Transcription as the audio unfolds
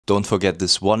Don't forget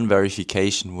this one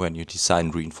verification when you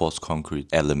design reinforced concrete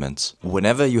elements.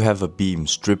 Whenever you have a beam,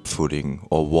 strip footing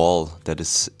or wall that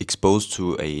is exposed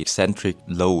to a eccentric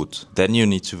load, then you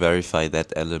need to verify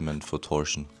that element for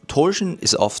torsion. Torsion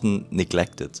is often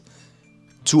neglected.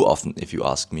 Too often, if you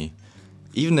ask me.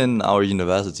 Even in our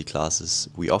university classes,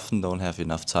 we often don't have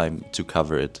enough time to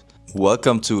cover it.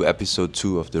 Welcome to episode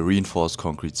 2 of the Reinforced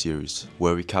Concrete series,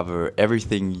 where we cover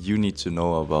everything you need to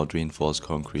know about reinforced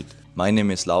concrete. My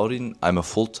name is Laurin, I'm a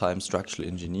full-time structural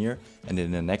engineer, and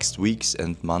in the next weeks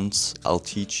and months I'll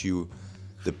teach you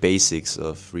the basics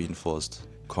of reinforced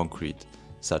concrete,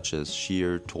 such as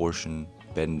shear, torsion,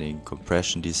 bending,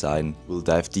 compression design. We'll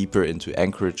dive deeper into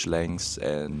anchorage lengths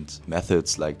and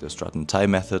methods like the strut and tie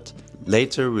method.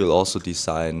 Later we'll also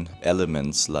design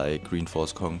elements like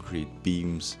reinforced concrete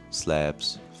beams,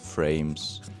 slabs,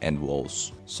 frames and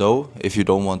walls. So if you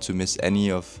don't want to miss any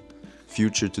of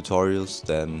future tutorials,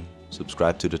 then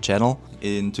subscribe to the channel.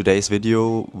 In today's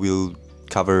video we'll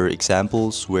cover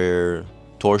examples where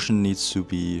torsion needs to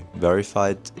be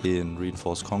verified in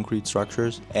reinforced concrete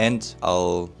structures, and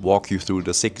I'll walk you through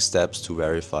the 6 steps to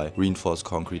verify reinforced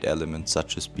concrete elements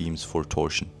such as beams for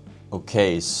torsion.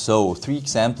 Okay, so 3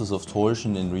 examples of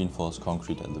torsion in reinforced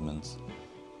concrete elements.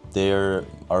 There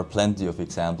are plenty of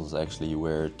examples actually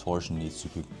where torsion needs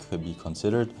to be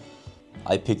considered.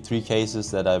 I picked 3 cases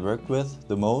that I worked with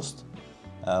the most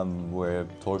where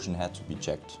torsion had to be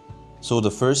checked. So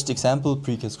the first example,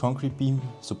 precast concrete beam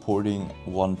supporting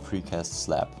one precast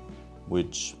slab,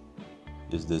 which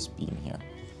is this beam here.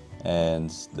 And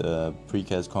the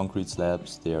precast concrete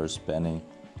slabs, they are spanning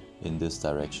in this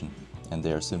direction, and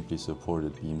they are simply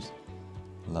supported beams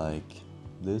like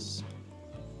this.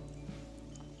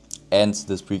 And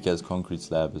this precast concrete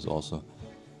slab is also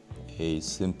a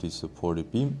simply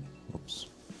supported beam. Oops.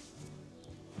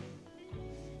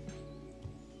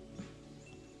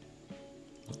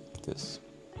 This.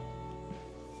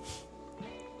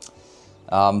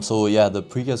 So yeah, the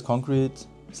precast concrete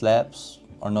slabs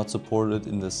are not supported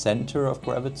in the center of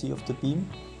gravity of the beam,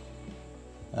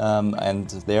 and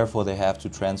therefore they have to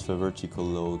transfer vertical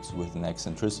loads with an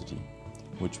eccentricity,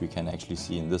 which we can actually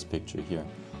see in this picture here.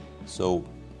 So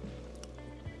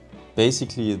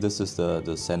basically this is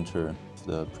the center of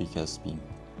the precast beam,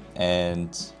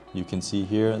 and you can see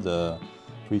here the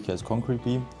precast concrete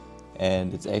beam,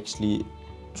 and it's actually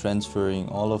transferring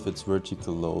all of its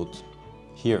vertical load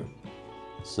here.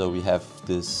 So we have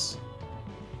this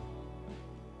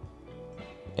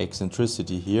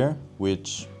eccentricity here,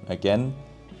 which again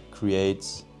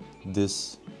creates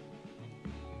this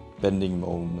bending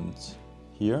moment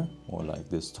here, or like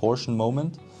this torsion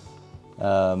moment,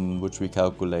 which we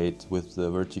calculate with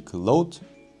the vertical load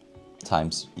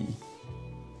times E.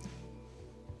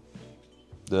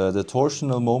 The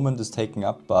torsional moment is taken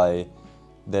up by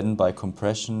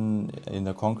compression in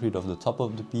the concrete of the top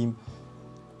of the beam,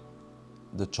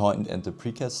 the joint and the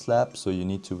precast slab. So you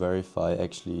need to verify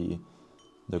actually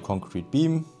the concrete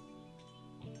beam,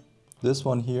 this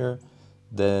one here,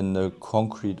 then the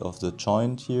concrete of the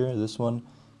joint here, this one,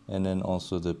 and then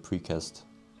also the precast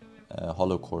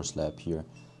hollow core slab here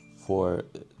for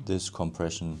this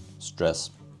compression stress.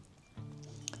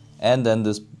 And then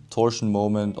this torsion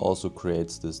moment also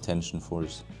creates this tension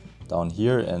force down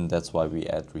here, and that's why we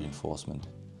add reinforcement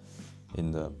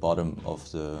in the bottom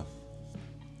of the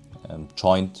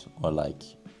joint, or like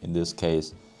in this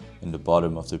case in the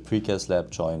bottom of the precast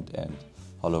slab joint and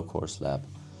hollow core slab.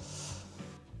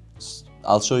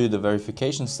 I'll show you the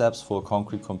verification steps for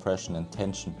concrete compression and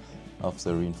tension of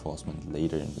the reinforcement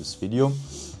later in this video.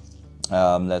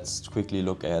 Let's quickly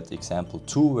look at example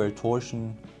 2 where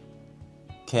torsion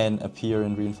can appear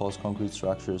in reinforced concrete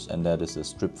structures, and that is a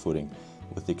strip footing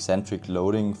with eccentric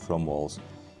loading from walls.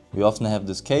 We often have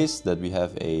this case that we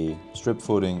have a strip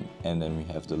footing and then we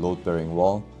have the load-bearing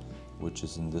wall, which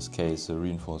is in this case a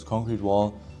reinforced concrete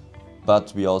wall,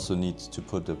 but we also need to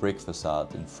put a brick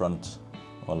facade in front,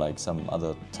 or like some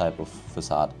other type of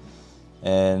facade.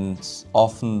 And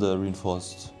often the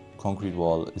reinforced concrete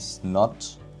wall is not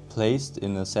placed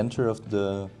in the center of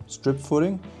the strip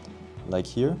footing, like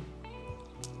here,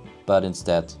 but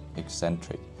instead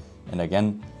eccentric. And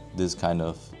again, this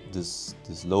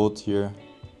load here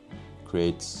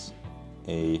creates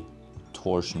a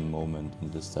torsion moment in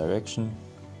this direction,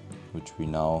 which we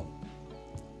now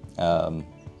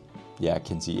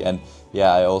can see. And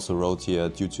yeah, I also wrote here,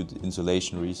 due to the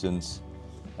insulation reasons,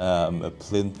 a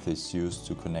plinth is used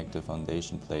to connect the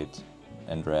foundation plate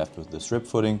and raft with the strip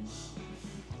footing,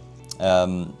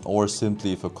 or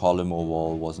simply if a column or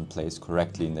wall wasn't placed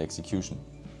correctly in the execution.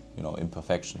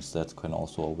 Imperfections that can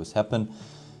also always happen.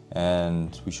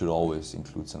 And we should always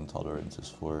include some tolerances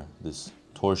for this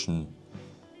torsion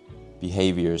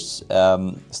behaviors.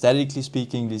 Statically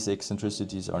speaking, these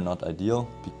eccentricities are not ideal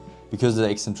because the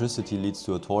eccentricity leads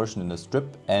to a torsion in the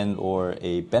strip and or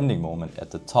a bending moment at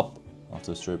the top of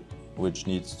the strip, which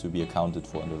needs to be accounted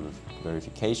for in the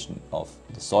verification of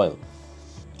the soil.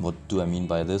 What do I mean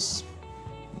by this?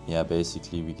 Yeah,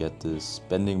 basically we get this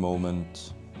bending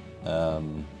moment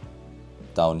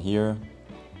down here.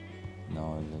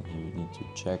 Now you need to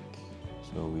check.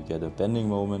 So we get a bending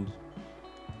moment.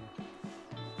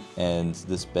 And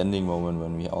this bending moment,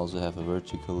 when we also have a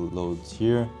vertical load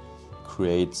here,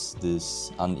 creates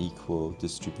this unequal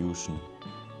distribution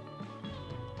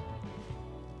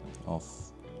of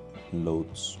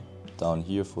loads down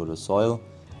here for the soil.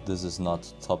 This is not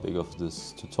the topic of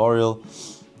this tutorial,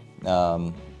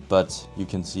 but you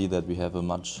can see that we have a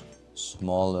much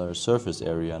smaller surface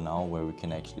area now where we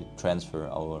can actually transfer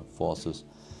our forces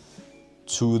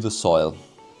to the soil.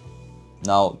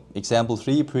 Now, example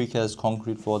 3, precast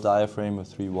concrete floor diaphragm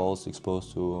with 3 walls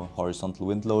exposed to horizontal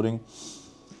wind loading.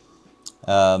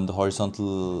 The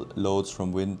horizontal loads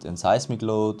from wind and seismic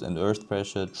load and earth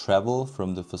pressure travel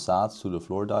from the facades to the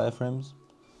floor diaphragms.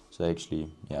 So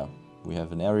actually, yeah, we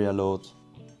have an area load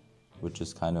which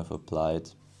is kind of applied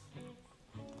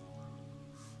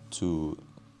to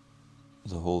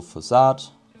the whole facade,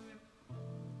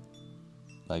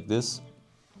 like this.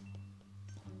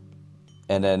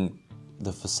 And then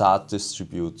the facade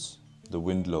distributes the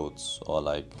wind loads or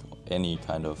like any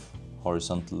kind of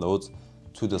horizontal loads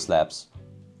to the slabs.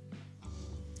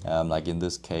 Like in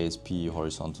this case, P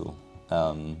horizontal.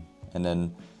 And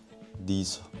then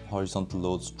these horizontal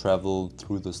loads travel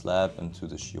through the slab and to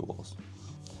the shear walls.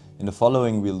 In the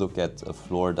following, we'll look at a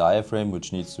floor diaphragm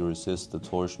which needs to resist the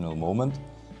torsional moment.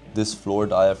 This floor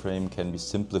diaphragm can be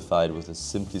simplified with a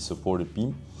simply supported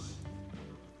beam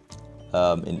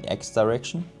in X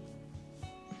direction,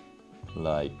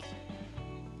 like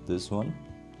this one.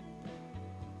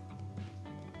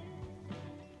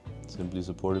 Simply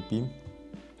supported beam.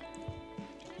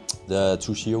 The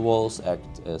 2 shear walls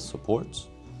act as supports,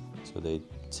 so they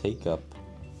take up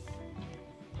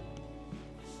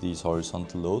these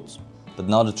horizontal loads. But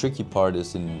now the tricky part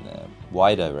is in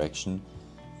Y direction.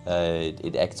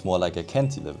 It acts more like a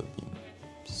cantilever beam.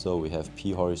 So we have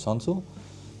P horizontal,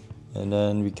 and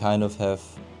then we kind of have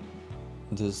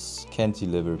this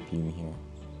cantilever beam here.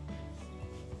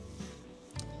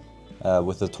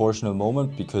 With the torsional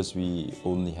moment, because we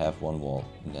only have one wall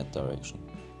in that direction.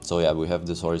 So yeah, we have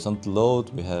this horizontal load,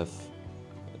 we have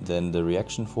then the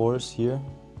reaction force here,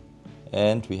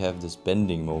 and we have this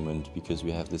bending moment because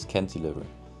we have this cantilever,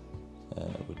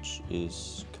 which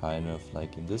is kind of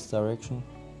like in this direction.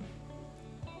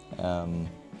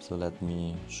 So let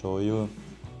me show you.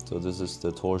 So this is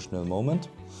the torsional moment,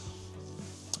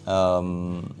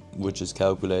 which is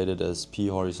calculated as P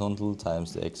horizontal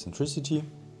times the eccentricity.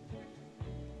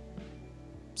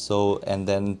 So, and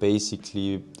then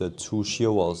basically the 2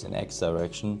 shear walls in X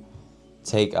direction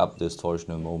take up this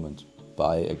torsional moment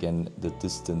by, again, the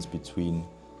distance between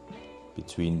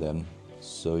them.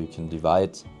 So you can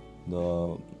divide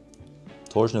the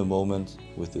torsional moment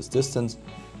with this distance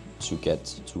to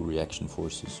get 2 reaction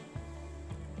forces.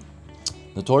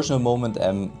 The torsional moment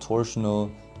M torsional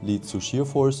leads to shear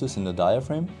forces in the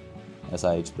diaphragm, as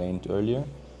I explained earlier,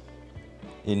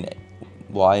 in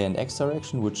Y and X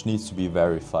direction, which needs to be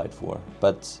verified for.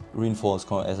 But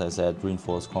as I said,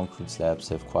 reinforced concrete slabs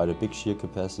have quite a big shear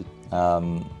capacity,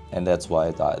 and that's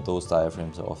why those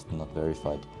diaphragms are often not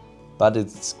verified. But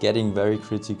it's getting very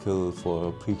critical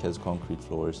for precast concrete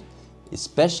floors,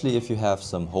 especially if you have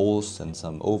some holes and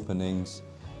some openings.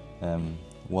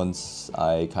 Once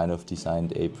I kind of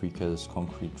designed a precast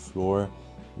concrete floor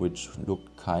which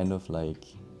looked kind of like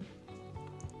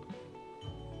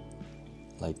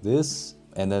this,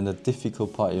 and then the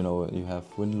difficult part, you know, you have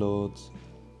wind loads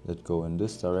that go in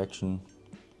this direction,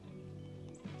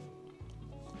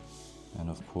 and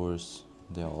of course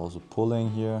they are also pulling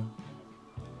here,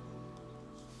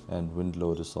 and wind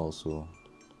load is also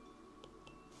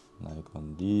like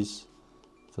on these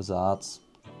facades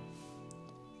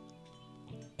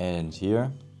and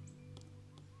here.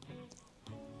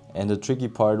 And the tricky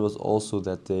part was also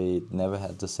that they never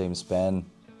had the same span.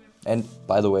 And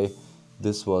by the way,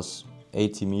 this was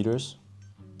 80 meters,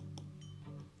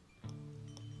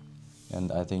 and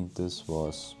I think this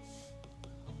was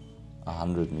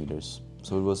 100 meters.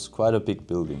 So it was quite a big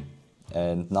building.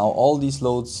 And now all these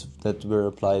loads that were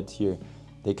applied here,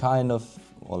 they kind of,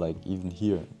 or like even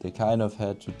here, they kind of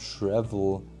had to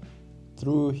travel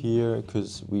through here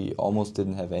because we almost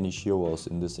didn't have any shear walls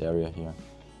in this area here.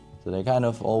 So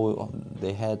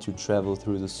they had to travel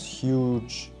through this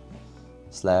huge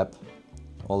slab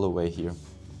all the way here.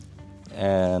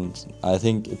 And I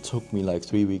think it took me like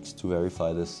 3 weeks to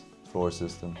verify this floor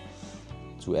system,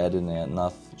 to add in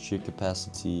enough shear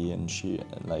capacity and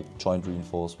joint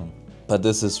reinforcement. But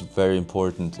this is very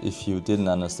important. If you didn't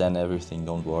understand everything,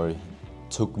 don't worry.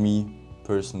 It took me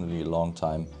personally a long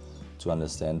time to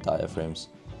understand diaphragms.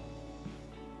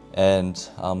 And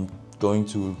I'm going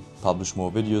to publish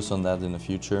more videos on that in the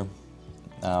future.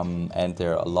 And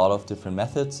there are a lot of different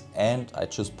methods, and I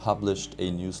just published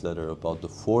a newsletter about the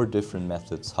 4 different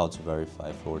methods how to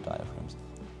verify floor diaphragms.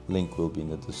 Link will be in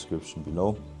the description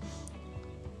below.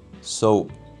 So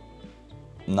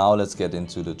now let's get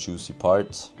into the juicy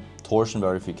part. Torsion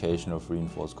verification of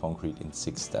reinforced concrete in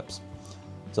 6 steps.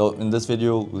 So in this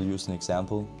video we'll use an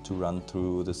example to run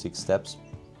through the 6 steps.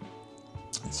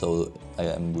 So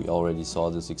we already saw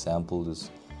this example, this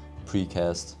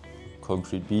precast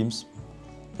concrete beams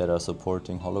that are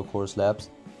supporting hollow core slabs.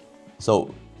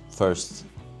 So first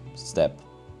step,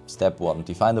 step 1,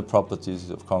 define the properties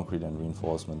of concrete and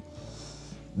reinforcement.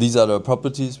 These are the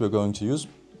properties we're going to use.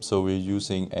 So we're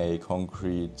using a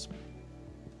concrete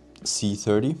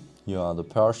C30, here are the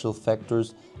partial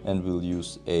factors, and we'll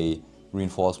use a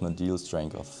reinforcement yield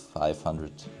strength of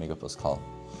 500 megapascal.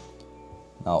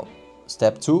 Now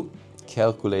step 2,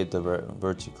 calculate the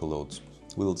vertical loads.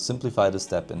 We'll simplify the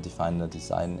step and define the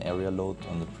design area load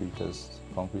on the precast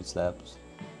concrete slabs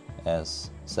as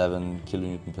 7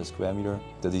 kilonewton per square meter.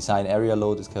 The design area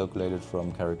load is calculated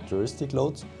from characteristic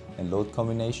loads and load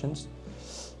combinations.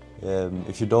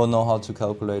 If you don't know how to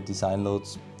calculate design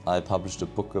loads, I published a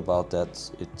book about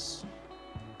that. It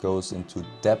goes into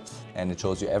depth and it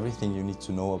shows you everything you need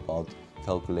to know about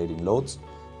calculating loads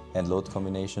and load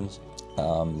combinations.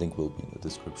 Link will be in the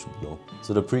description below.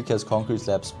 So the precast concrete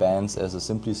slab spans as a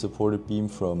simply supported beam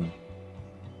from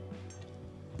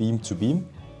beam to beam,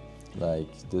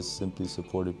 like this simply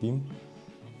supported beam,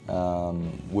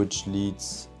 which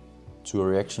leads to a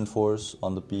reaction force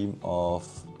on the beam of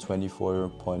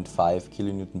 24.5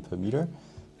 kilonewton per meter,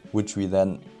 which we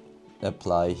then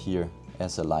apply here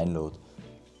as a line load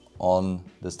on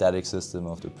the static system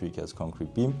of the precast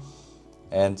concrete beam.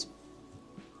 And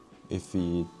if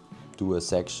we do a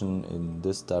section in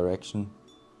this direction,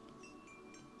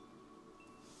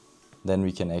 then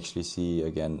we can actually see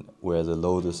again where the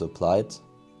load is applied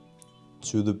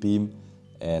to the beam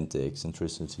and the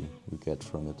eccentricity we get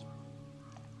from it.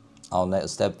 Our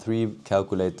step 3,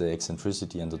 calculate the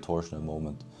eccentricity and the torsional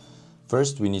moment.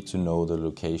 First we need to know the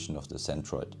location of the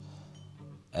centroid.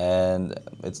 And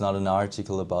it's not an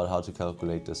article about how to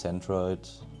calculate the centroid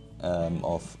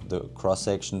of the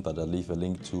cross-section, but I'll leave a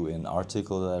link to an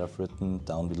article that I've written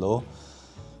down below.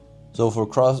 So for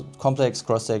complex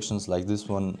cross-sections like this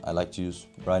one, I like to use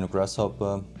Rhino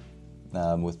Grasshopper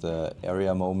with the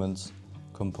area moment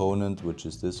component, which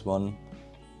is this one.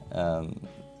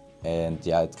 And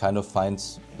yeah, it kind of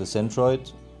finds the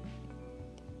centroid,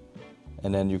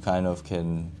 and then you kind of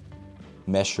can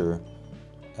measure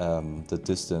the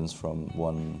distance from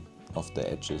one of the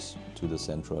edges to the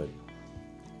centroid.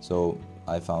 So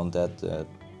I found that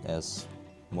as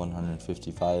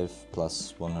 155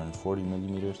 plus 140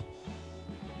 millimeters.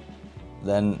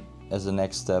 Then as the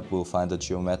next step we'll find the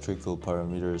geometrical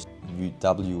parameters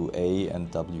WA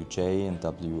and WJ and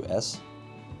WS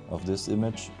of this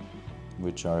image,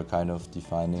 which are kind of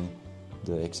defining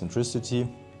the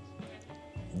eccentricity.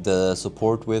 The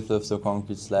support width of the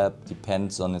concrete slab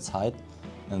depends on its height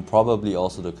and probably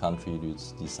also the country you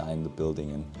design the building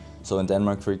in. So in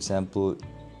Denmark, for example,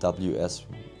 WS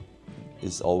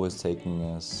is always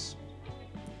taken as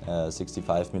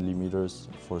 65 millimeters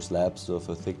for slabs of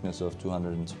a thickness of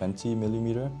 220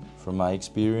 millimeter, from my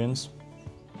experience.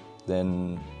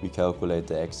 Then we calculate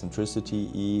the eccentricity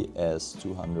E as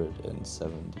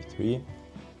 273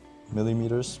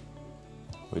 millimeters,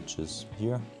 which is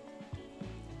here.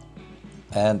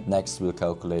 And next we'll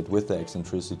calculate with the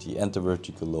eccentricity and the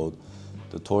vertical load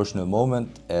the torsional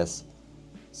moment as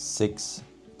 6.7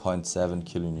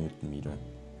 kilonewton meter.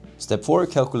 Step 4,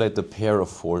 calculate the pair of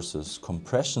forces,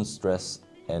 compression stress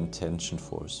and tension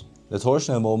force. The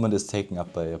torsional moment is taken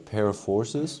up by a pair of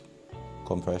forces,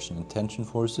 compression and tension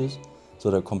forces. So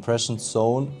the compression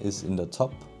zone is in the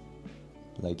top,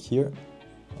 like here,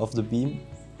 of the beam,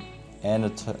 and a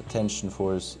tension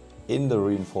force in the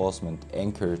reinforcement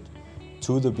anchored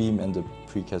to the beam and the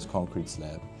precast concrete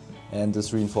slab. And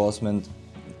this reinforcement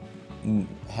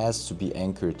has to be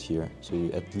anchored here, so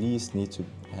you at least need to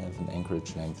have an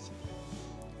anchorage length,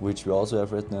 which we also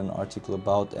have written an article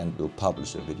about, and we'll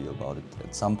publish a video about it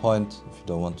at some point. If you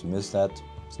don't want to miss that,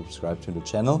 subscribe to the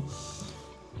channel.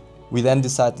 We then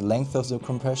decide the length of the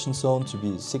compression zone to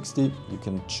be 60. You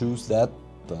can choose that,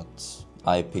 but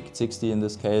I picked 60 in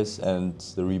this case, and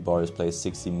the rebar is placed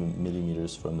 60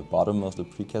 millimeters from the bottom of the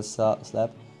precast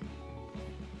slab.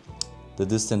 The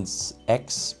distance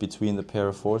x between the pair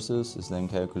of forces is then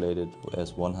calculated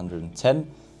as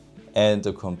 110, and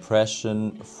the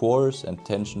compression force and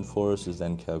tension force is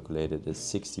then calculated as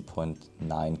 60.9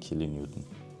 kilonewton.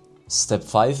 Step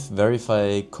 5.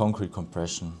 Verify concrete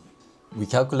compression. We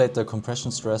calculate the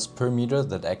compression stress per meter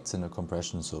that acts in a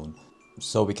compression zone.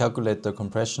 So we calculate the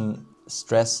compression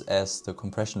stress as the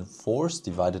compression force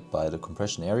divided by the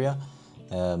compression area.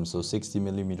 So 60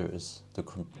 millimeter is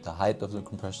the height of the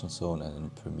compression zone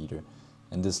and per meter.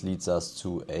 And this leads us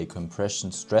to a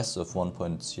compression stress of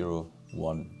 1.01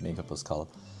 megapascal.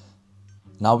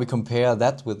 Now we compare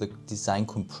that with the design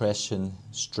compression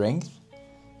strength,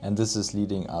 and this is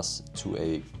leading us to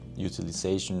a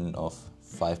utilization of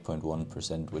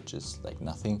 5.1%, which is like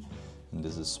nothing, and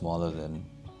this is smaller than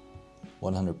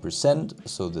 100%,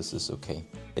 so this is okay.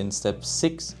 In step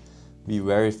 6, we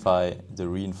verify the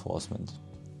reinforcement.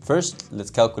 First,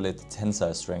 let's calculate the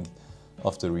tensile strength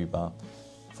of the rebar.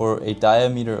 For a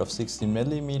diameter of 16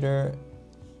 millimeter,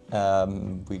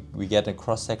 we get a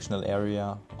cross-sectional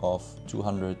area of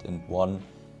 201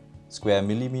 square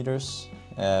millimeters,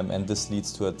 and this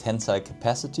leads to a tensile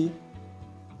capacity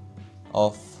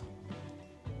of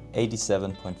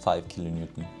 87.5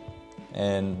 kilonewton.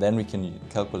 And then we can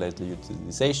calculate the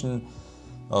utilization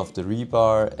of the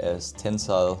rebar as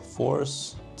tensile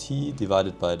force T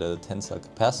divided by the tensile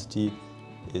capacity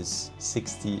is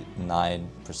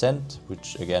 69%,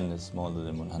 which again is smaller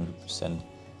than 100%,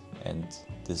 and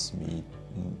this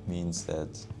means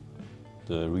that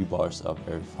the rebars are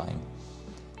very fine.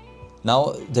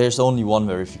 Now there's only one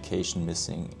verification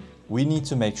missing. We need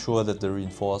to make sure that the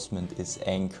reinforcement is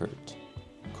anchored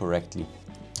correctly.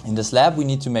 In the slab we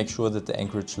need to make sure that the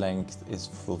anchorage length is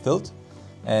fulfilled,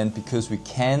 and because we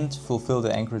can't fulfill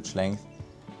the anchorage length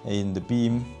in the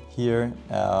beam here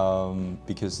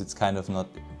because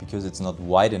it's not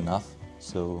wide enough,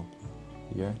 so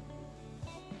here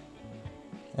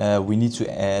we need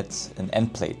to add an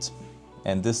end plate,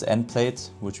 and this end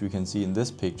plate, which we can see in this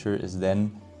picture, is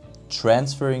then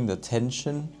transferring the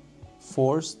tension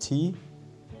force T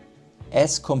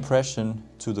as compression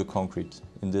to the concrete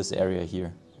in this area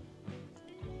here.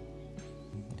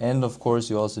 And of course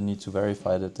you also need to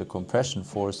verify that the compression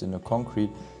force in the concrete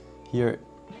here,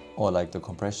 or like the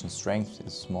compression strength,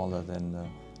 is smaller than the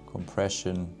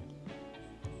compression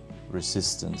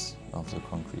resistance of the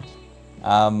concrete.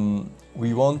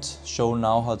 We won't show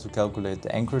now how to calculate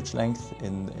the anchorage length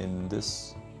in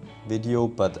this video,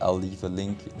 but I'll leave a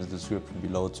link in the description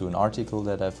below to an article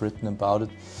that I've written about it.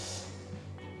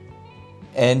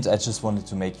 And I just wanted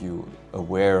to make you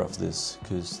aware of this,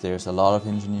 because there's a lot of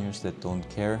engineers that don't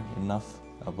care enough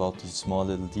about these small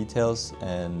little details,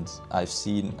 and I've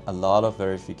seen a lot of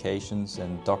verifications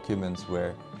and documents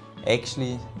where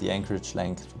actually the anchorage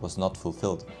length was not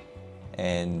fulfilled,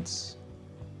 and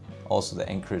also the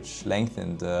anchorage length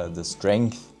and the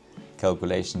strength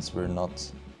calculations were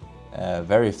not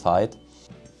verified.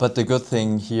 But the good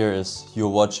thing here is you're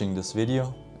watching this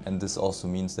video, and this also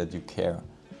means that you care.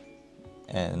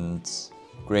 And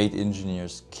great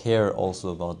engineers care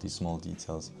also about these small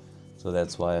details. So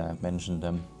that's why I mentioned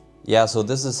them. Yeah, so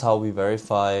this is how we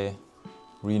verify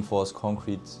reinforced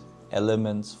concrete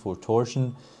elements for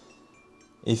torsion.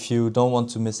 If you don't want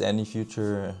to miss any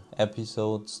future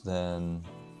episodes, then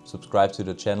subscribe to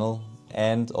the channel,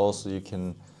 and also you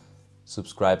can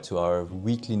subscribe to our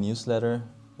weekly newsletter.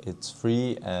 It's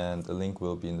free and the link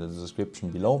will be in the description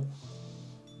below.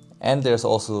 And there's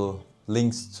also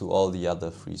links to all the other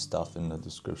free stuff in the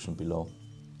description below.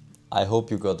 I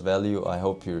hope you got value, I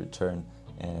hope you return,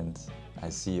 and I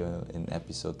see you in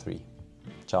episode 3.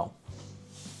 Ciao.